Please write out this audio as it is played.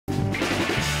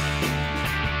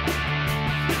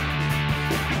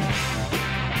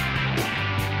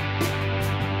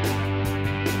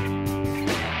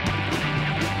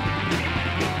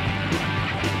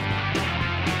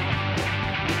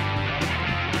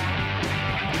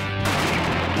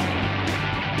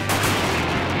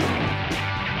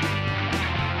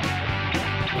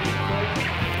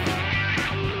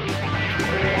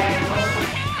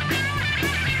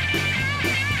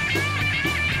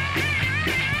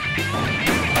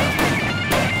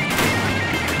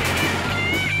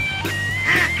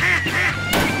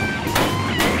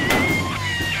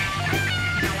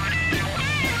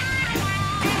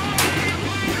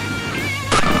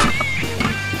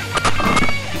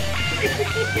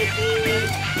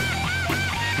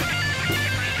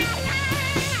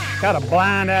Got a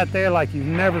blind out there like you've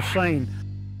never seen.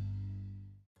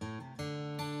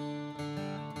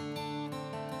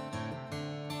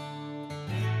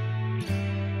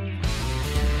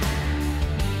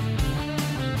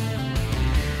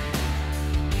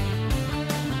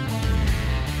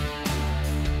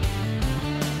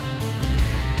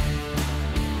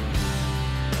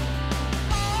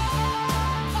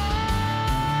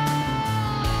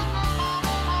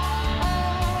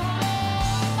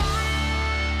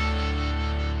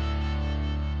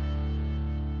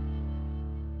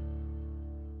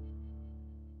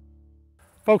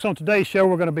 Folks, on today's show,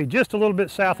 we're going to be just a little bit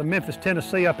south of Memphis,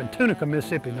 Tennessee, up in Tunica,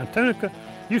 Mississippi. Now, Tunica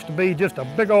used to be just a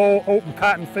big old open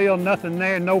cotton field, nothing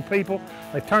there, no people.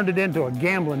 They turned it into a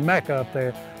gambling mecca up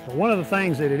there. But one of the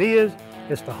things that it is,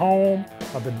 it's the home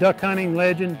of the duck hunting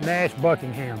legend, Nash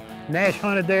Buckingham. Nash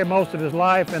hunted there most of his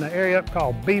life in an area up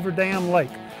called Beaver Dam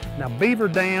Lake. Now, Beaver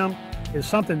Dam is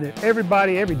something that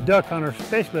everybody, every duck hunter,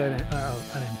 especially an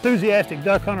enthusiastic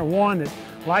duck hunter, one that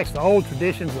likes the old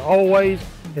traditions, the old ways,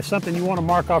 it's something you want to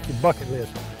mark off your bucket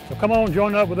list. So come on,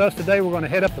 join up with us today. We're going to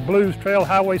head up the Blues Trail,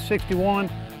 Highway 61,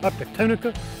 up to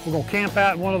Tunica. We're going to camp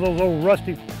out in one of those old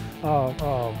rusty,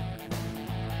 what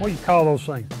do you call those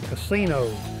things?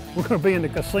 Casinos. We're going to be in the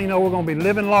casino. We're going to be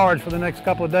living large for the next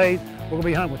couple of days. We're going to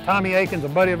be hunting with Tommy Akins, a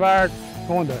buddy of ours,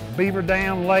 going to Beaver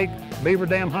Dam Lake, Beaver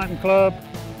Dam Hunting Club,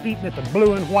 eating at the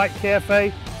Blue and White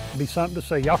Cafe. It'll be something to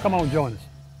see. Y'all come on, join us.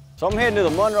 So I'm heading to the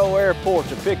Monroe Airport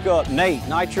to pick up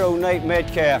Nitro Nate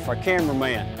Metcalf, our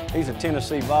cameraman. He's a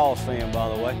Tennessee Vols fan, by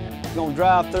the way. We're gonna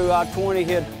drive through I-20,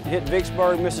 hit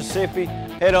Vicksburg, Mississippi,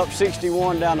 head up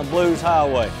 61 down the Blues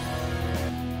Highway.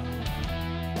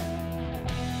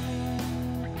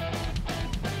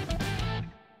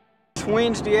 It's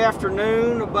Wednesday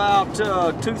afternoon, about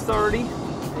 2:30,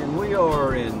 and we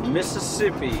are in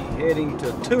Mississippi, heading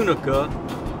to Tunica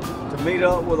to meet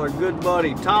up with our good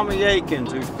buddy Tommy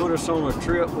Akins, who's put us on a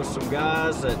trip with some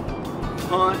guys that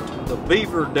hunt the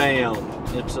Beaver Dam.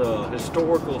 It's a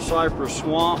historical cypress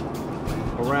swamp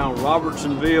around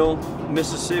Robertsonville,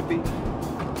 Mississippi.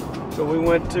 So we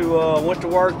went to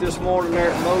work this morning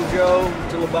there at Mojo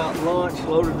till about lunch,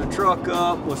 loaded the truck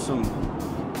up with some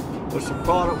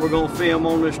product we're gonna film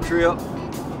on this trip.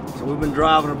 So we've been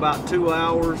driving about 2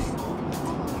 hours.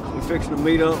 We're fixing to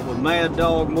meet up with Mad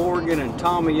Dog Morgan and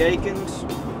Tommy Akins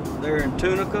there in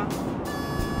Tunica.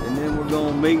 And then we're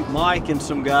gonna meet Mike and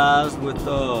some guys with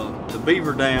the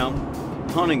Beaver Dam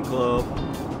Hunting Club.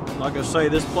 Like I say,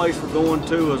 this place we're going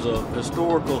to is a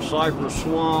historical cypress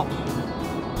swamp.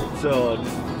 It's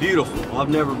just beautiful. I've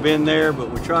never been there,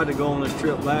 but we tried to go on this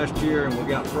trip last year and we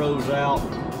got froze out.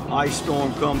 Ice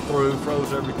storm come through,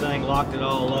 froze everything, locked it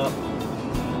all up.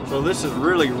 So this is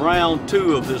really round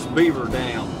 2 of this Beaver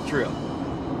Dam trip.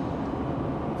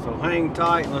 So hang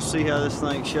tight and let's see how this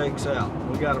thing shakes out.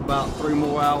 We got about 3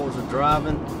 more hours of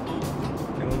driving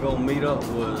and we're gonna meet up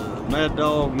with Mad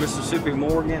Dog Mississippi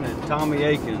Morgan and Tommy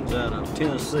Akins out of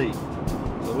Tennessee.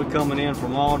 So we're coming in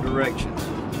from all directions.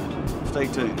 Stay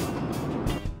tuned.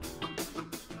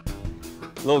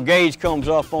 Little gauge comes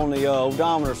up on the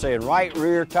odometer saying right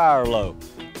rear tire low.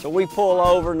 So we pull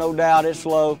over, no doubt it's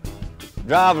low.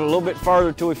 Drive it a little bit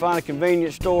further till we find a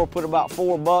convenience store, put about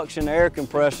 $4 in the air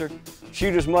compressor,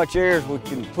 shoot as much air as we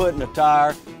can put in the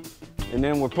tire, and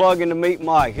then we're plugging to meet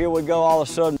Mike. Here we go, all of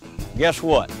a sudden, guess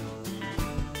what?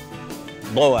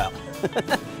 Blowout.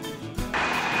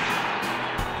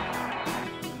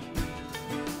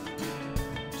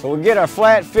 So we get our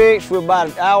flat fixed, we're about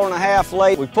an hour and a half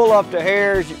late. We pull up to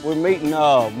Harris, we're meeting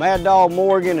Mad Dog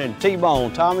Morgan and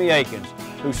T-Bone, Tommy Akins,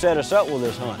 who set us up with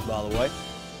this hunt, by the way.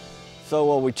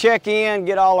 So we check in,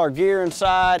 get all our gear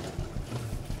inside.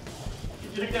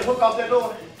 Did you take that hook off that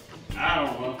door? I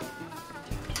don't know.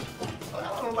 I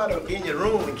don't know about in your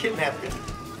room and kidnap you.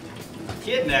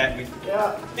 Kidnap me?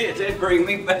 Yeah. They bring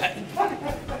me back.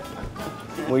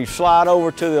 We slide over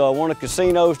to one of the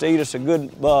casinos to eat us a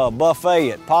good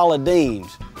buffet at Paula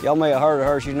Dean's. Y'all may have heard of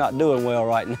her, she's not doing well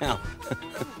right now.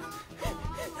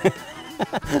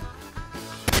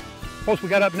 Folks, we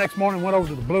got up next morning and went over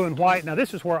to the Blue and White. Now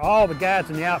this is where all the guides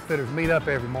and the outfitters meet up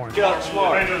every morning. Chuck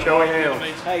Smart. Joey Hale.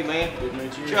 Hey man. Good to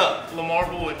meet you. Chuck. Lamar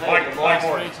Boyd. Mike.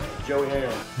 Joey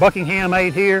Hale. Buckingham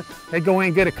ate here. They'd go in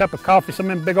and get a cup of coffee, some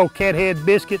of them big old cat head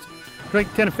biscuits,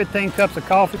 drink 10 or 15 cups of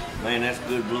coffee. Man, that's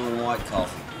good blue and white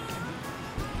coffee.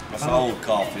 That's old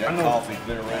coffee. That coffee's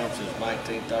been around since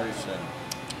 1937.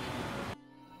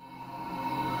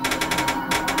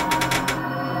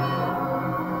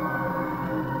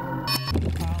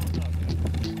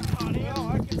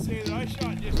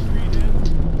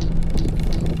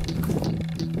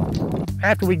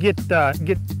 After we get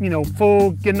you know,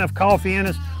 full, get enough coffee in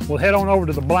us, we'll head on over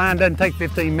to the blind. Doesn't take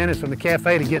 15 minutes from the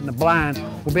cafe to get in the blind.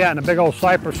 We'll be out in a big old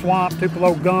cypress swamp,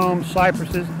 Tupelo gums,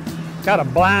 cypresses. Got a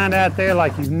blind out there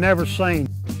like you've never seen.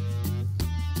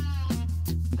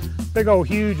 Big old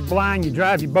huge blind. You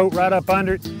drive your boat right up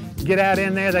under it. Get out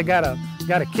in there. They got a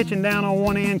kitchen down on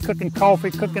one end, cooking coffee,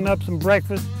 cooking up some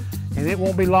breakfast, and it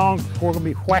won't be long before we're gonna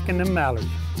be whacking them mallards.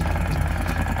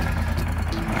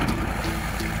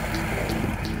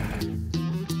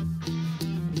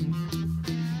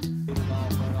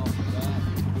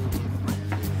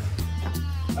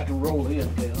 I can roll in,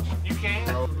 Kels. You can.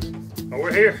 Oh,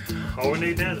 we're here. All we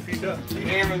need now is a few ducks. You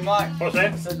hear me, Mike? What's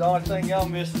that? I said the only thing y'all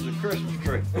miss is a Christmas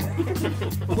tree.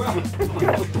 Well,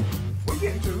 we're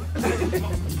getting to it.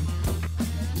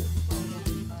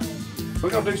 We're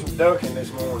gonna do some ducking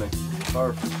this morning.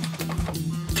 Perfect.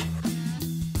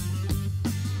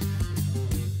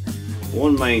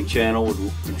 One main channel would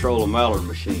control a mallard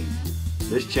machine.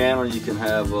 This channel you can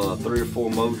have 3 or 4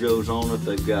 Mojos on it.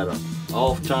 They've got a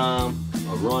off time,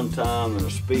 a run time, and a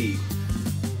speed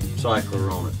cycler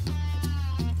on it.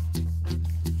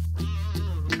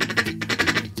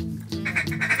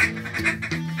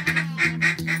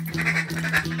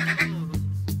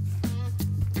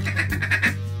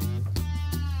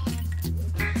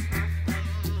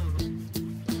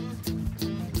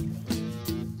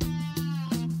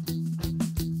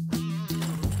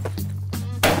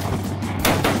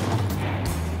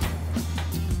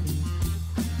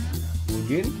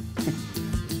 Get it?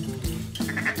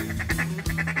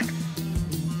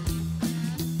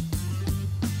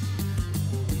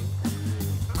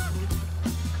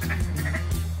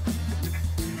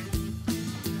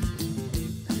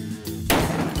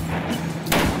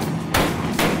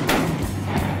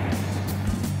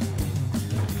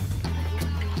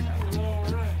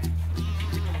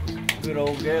 Good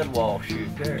old gadwall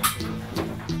shoot there.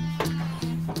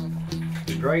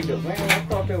 Great, man, I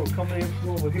thought they were coming in from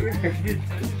over here.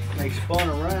 They spun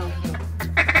around.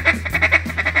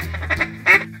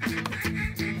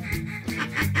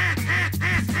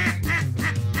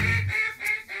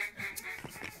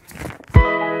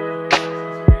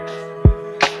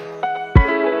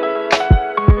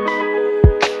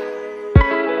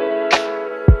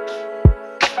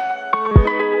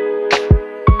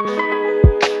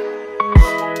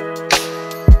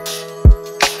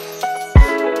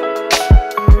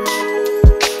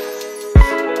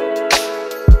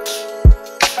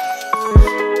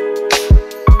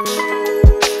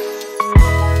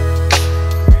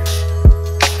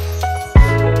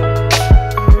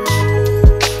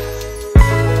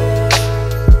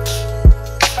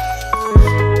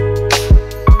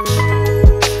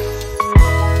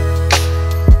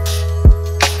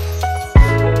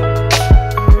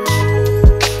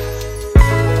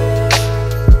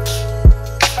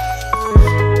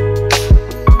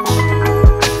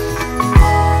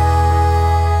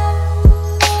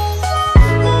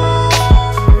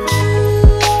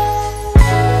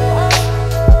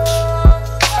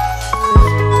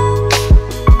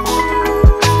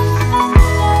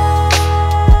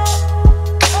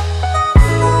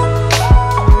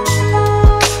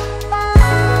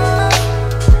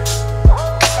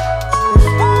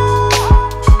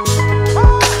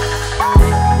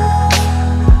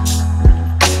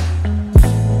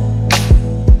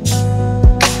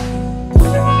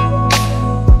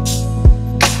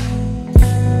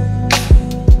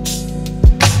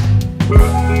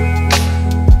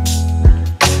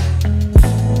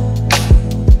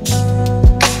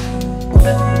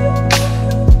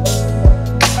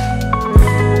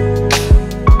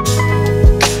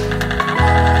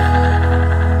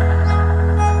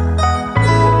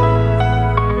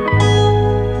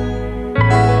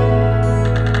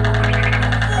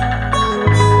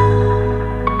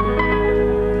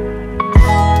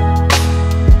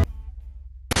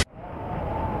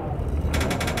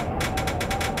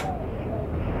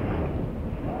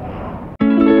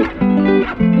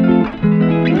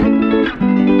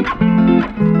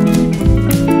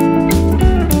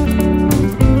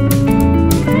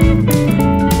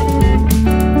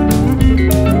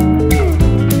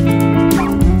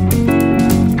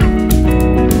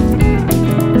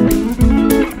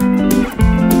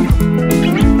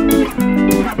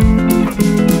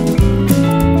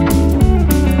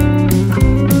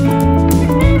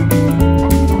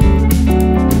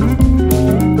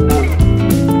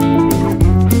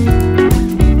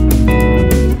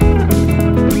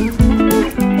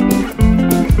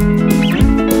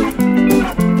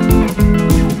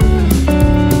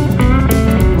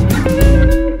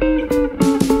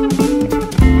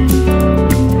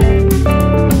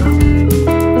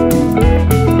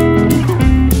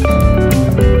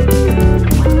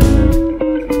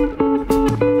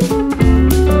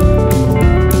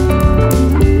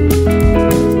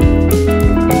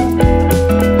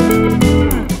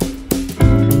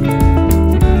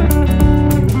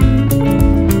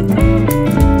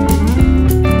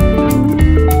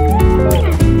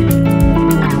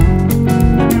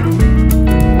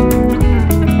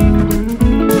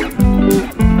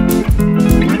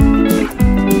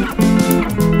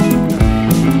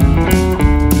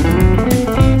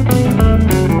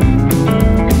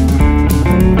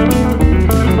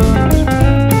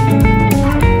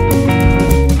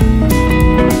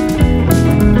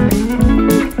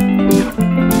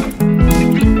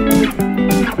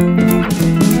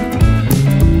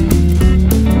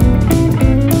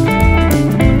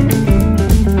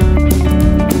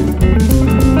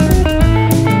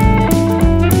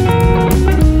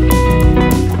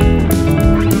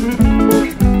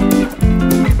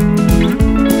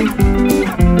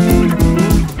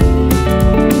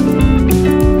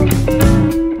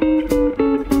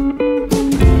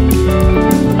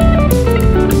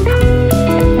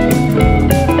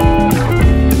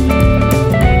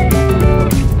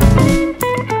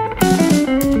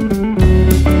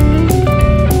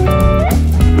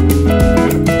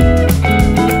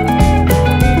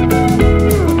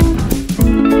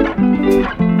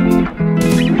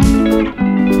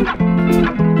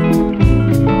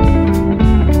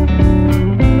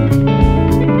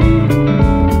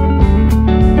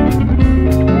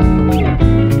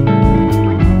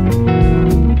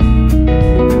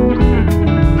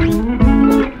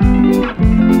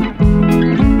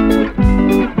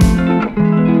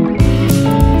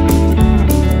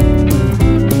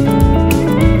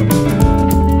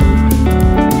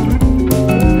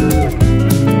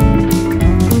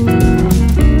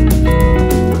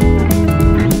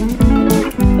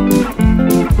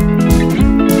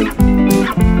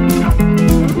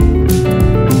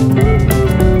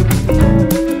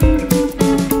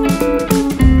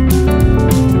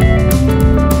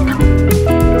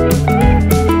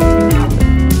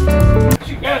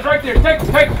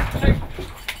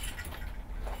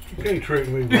 You ain't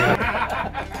treating me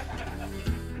bad.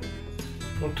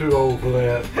 I'm too old for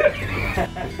that.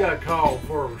 You got to call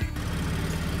first.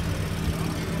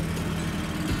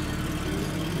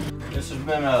 This has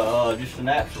been just an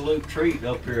absolute treat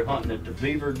up here hunting at the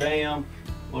Beaver Dam.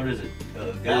 What is it?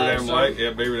 Beaver Dam Lake,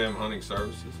 yeah, Beaver Dam Hunting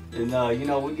Services. And you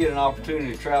know, we get an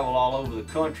opportunity to travel all over the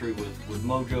country with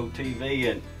Mojo TV,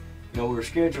 and you know, we were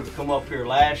scheduled to come up here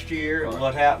last year, and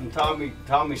what happened? Tommy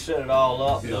set it all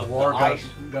up. Yeah, the water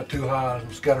got too high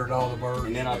and scattered all the birds.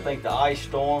 And then I think the ice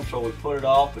storm, so we put it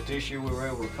off. But this year we were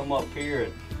able to come up here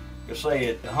and say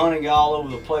it, hunting all over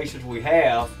the places we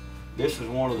have. This is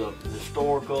one of the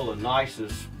historical and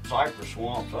nicest cypress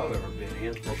swamps I've ever been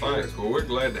in. Well, thanks. Well, we're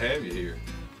glad to have you here.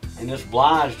 And this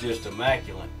blind's just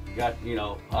immaculate. Got, you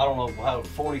know, I don't know how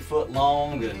 40-foot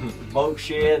long, and boat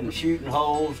shed and shooting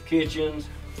holes, kitchens.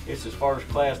 It's as first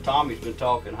class. Tommy's been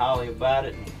talking highly about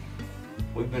it, and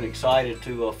we've been excited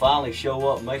to finally show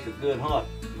up and make a good hunt.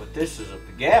 But this is the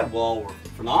gadwall were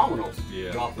phenomenal.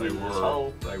 Yeah, dropping they in this were.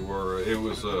 hole. They were. It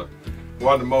was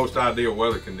wasn't the most ideal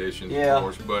weather conditions, Yeah. of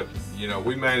course, but you know,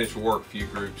 we managed to work a few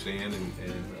groups in and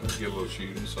get a little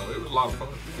shooting, so it was a lot of fun.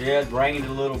 Yeah, it rained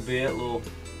a little bit, a little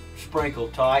sprinkle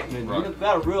tight, and Right. you've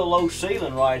got a real low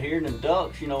ceiling right here. And the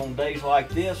ducks, you know, on days like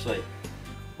this,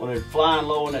 when they're flying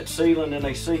low in that ceiling, then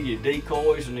they see your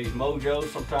decoys and these mojos.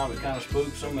 Sometimes it kind of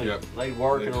spooks them, and Yep. they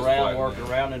working They just around,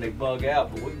 flatten out. and they bug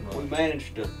out. But we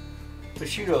managed to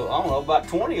shoot I don't know, about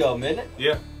 20 of them, isn't it?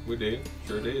 Yeah, we did.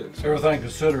 Sure did. So, Everything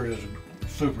considered is a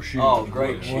super shoot. Oh,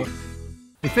 great shoot.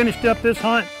 We finished up this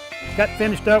hunt, got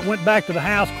finished up, went back to the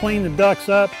house, cleaned the ducks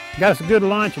up, got us a good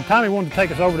lunch, and Tommy wanted to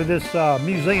take us over to this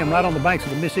museum right on the banks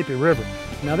of the Mississippi River.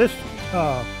 Now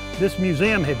this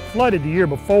museum had flooded the year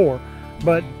before,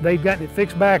 but they've gotten it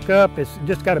fixed back up. It's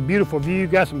just got a beautiful view,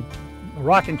 got some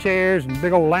rocking chairs and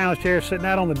big old lounge chairs sitting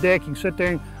out on the deck. You can sit there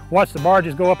and watch the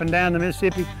barges go up and down the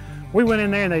Mississippi. We went in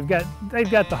there and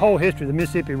they've got the whole history of the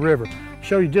Mississippi River.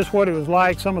 Show you just what it was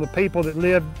like, some of the people that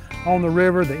lived on the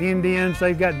river, the Indians.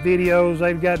 They've got videos,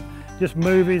 they've got just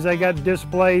movies, they got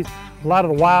displays. A lot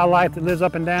of the wildlife that lives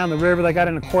up and down the river. They got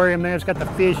an aquarium there, it's got the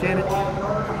fish in it.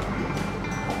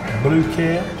 Blue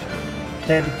cat,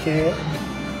 tabby cat.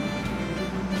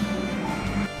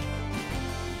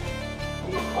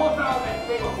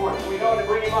 We know to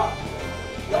bring him up.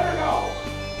 Let her go.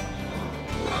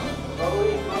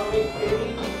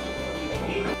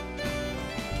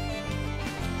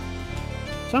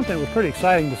 Something that was pretty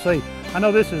exciting to see. I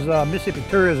know this is Mississippi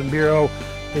Tourism Bureau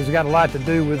has got a lot to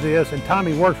do with this, and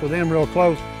Tommy works with them real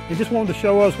close. He just wanted to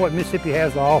show us what Mississippi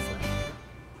has to offer.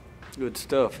 Good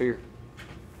stuff here.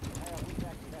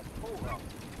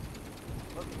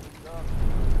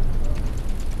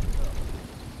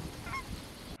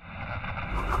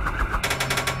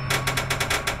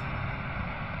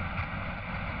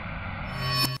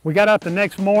 We got up the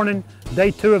next morning, day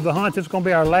 2 of the hunt. This is going to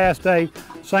be our last day.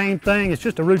 Same thing, it's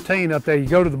just a routine up there. You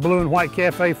go to the Blue and White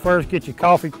Cafe first, get your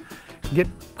coffee, get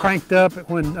cranked up,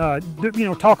 when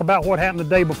talk about what happened the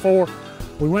day before.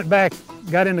 We went back,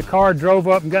 got in the car, drove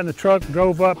up and got in the truck,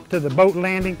 drove up to the boat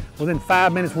landing. Within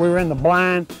 5 minutes we were in the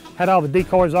blind, had all the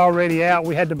decoys already out.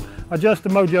 We had to adjust the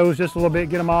mojos just a little bit,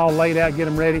 get them all laid out, get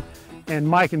them ready. And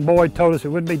Mike and Boyd told us it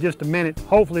wouldn't be just a minute.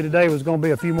 Hopefully today was going to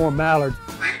be a few more mallards.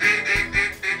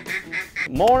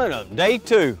 Morning of day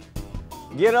 2.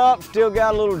 Get up, still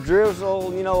got a little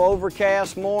drizzle,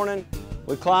 overcast morning.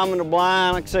 We climbing the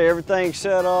blind, like I say, everything's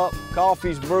set up,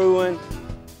 coffee's brewing.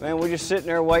 Man, we're just sitting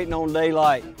there waiting on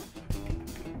daylight.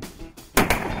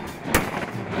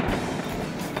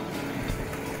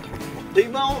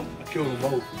 T-Bone? Killed them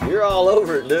both. You're all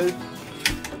over it, dude.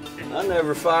 I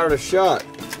never fired a shot.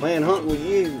 Man, hunting with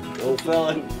you, old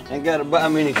fella, ain't got to buy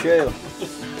many shells.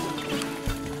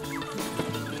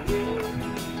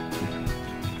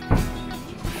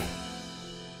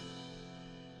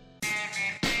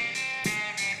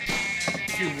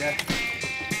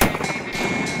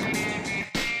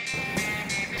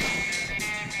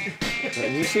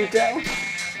 Did you shoot that one?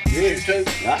 You did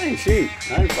too? I didn't shoot.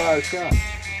 I didn't fire a shot.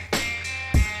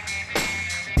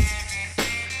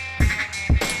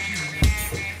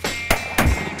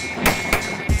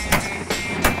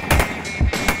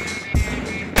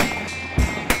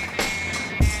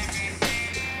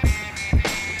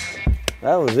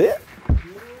 That was it?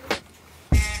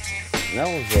 That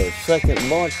was the second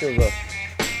bunch of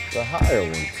the higher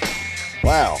ones.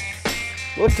 Wow.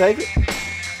 We'll take it.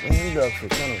 Man, ducks were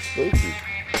kind of spooky.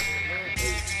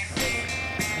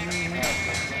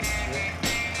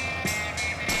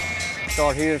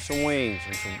 Start hearing some wings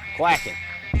and some quacking.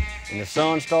 And the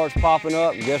sun starts popping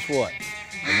up, and guess what?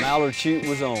 The mallard shoot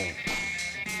was on.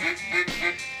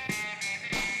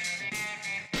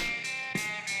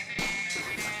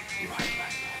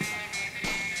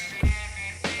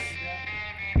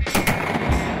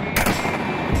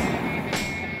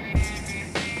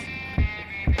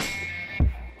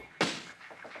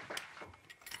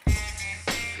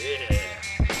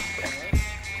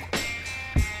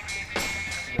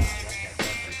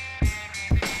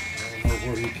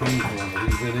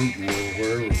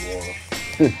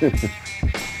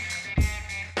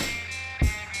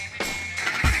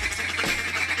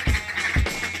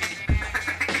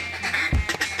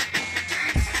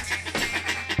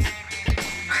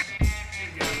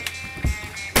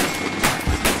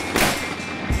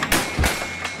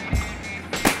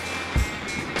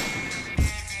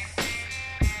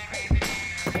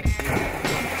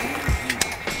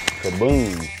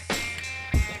 Kaboom.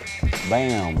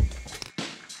 Bam.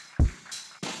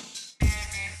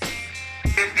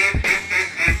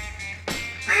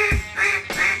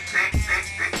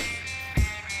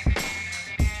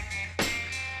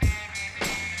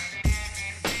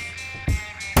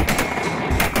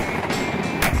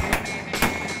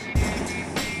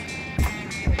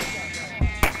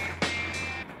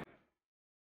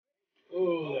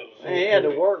 Man, he had to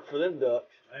work for them ducks.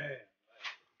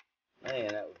 Man,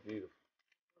 that was beautiful.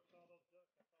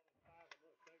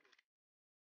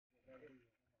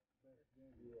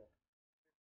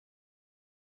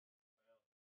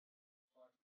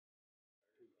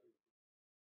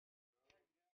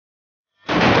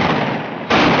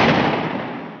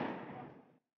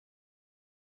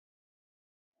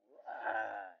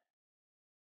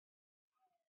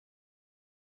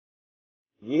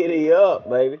 Giddy up,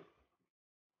 baby.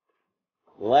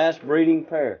 Last breeding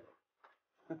pair.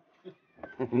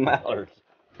 Mallards.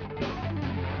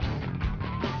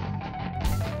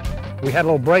 We had a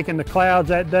little break in the clouds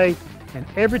that day, and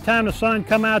every time the sun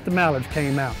come out, the mallards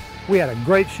came out. We had a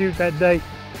great shoot that day.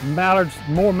 Mallards,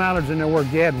 more mallards than there were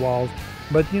gadwalls.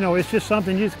 But you know, it's just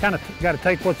something you just kind of got to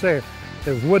take what's there.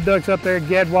 There was wood ducks up there,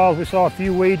 gadwalls. We saw a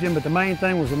few weeding, but the main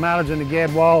thing was the mallards and the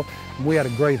gadwall, and we had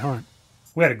a great hunt.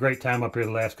 We had a great time up here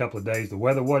the last couple of days. The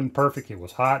weather wasn't perfect, it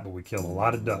was hot, but we killed a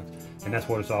lot of ducks, and that's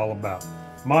what it's all about.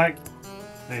 Mike,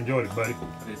 I enjoyed it, buddy.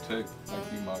 I did too. Thank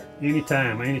you, Mike.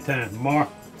 Anytime, anytime. Mark?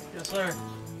 Yes, sir.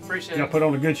 Appreciate Y'all it. put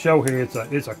on a good show here.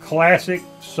 It's a classic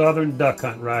southern duck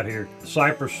hunt right here.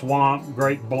 Cypress Swamp,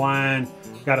 great blind.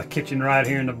 Got a kitchen right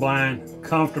here in the blind.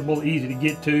 Comfortable, easy to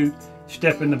get to.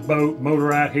 Step in the boat,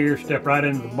 motor out here, step right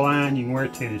into the blind. You can wear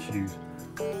tennis shoes.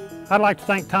 I'd like to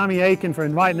thank Tommy Aiken for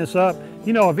inviting us up.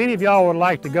 You know, if any of y'all would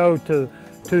like to go to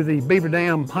the Beaver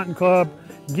Dam Hunting Club,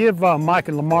 give Mike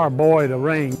and Lamar Boyd a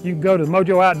ring. You can go to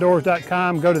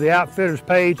mojooutdoors.com, go to the Outfitters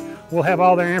page. We'll have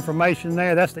all their information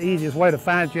there. That's the easiest way to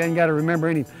find it. You ain't got to remember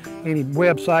any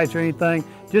websites or anything.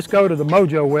 Just go to the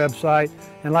Mojo website.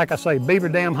 And like I say, Beaver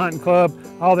Dam Hunting Club,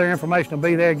 all their information will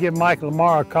be there. Give Mike and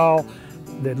Lamar a call.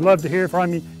 They'd love to hear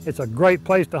from you. It's a great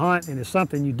place to hunt, and it's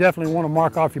something you definitely want to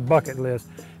mark off your bucket list.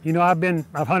 You know, I've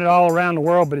hunted all around the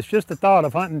world, but it's just the thought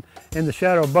of hunting in the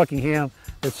shadow of Buckingham.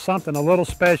 It's something a little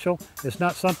special. It's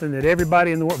not something that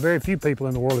everybody in the world, very few people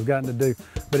in the world have gotten to do,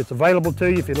 but it's available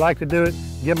to you. If you'd like to do it,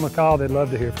 give them a call. They'd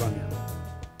love to hear from you.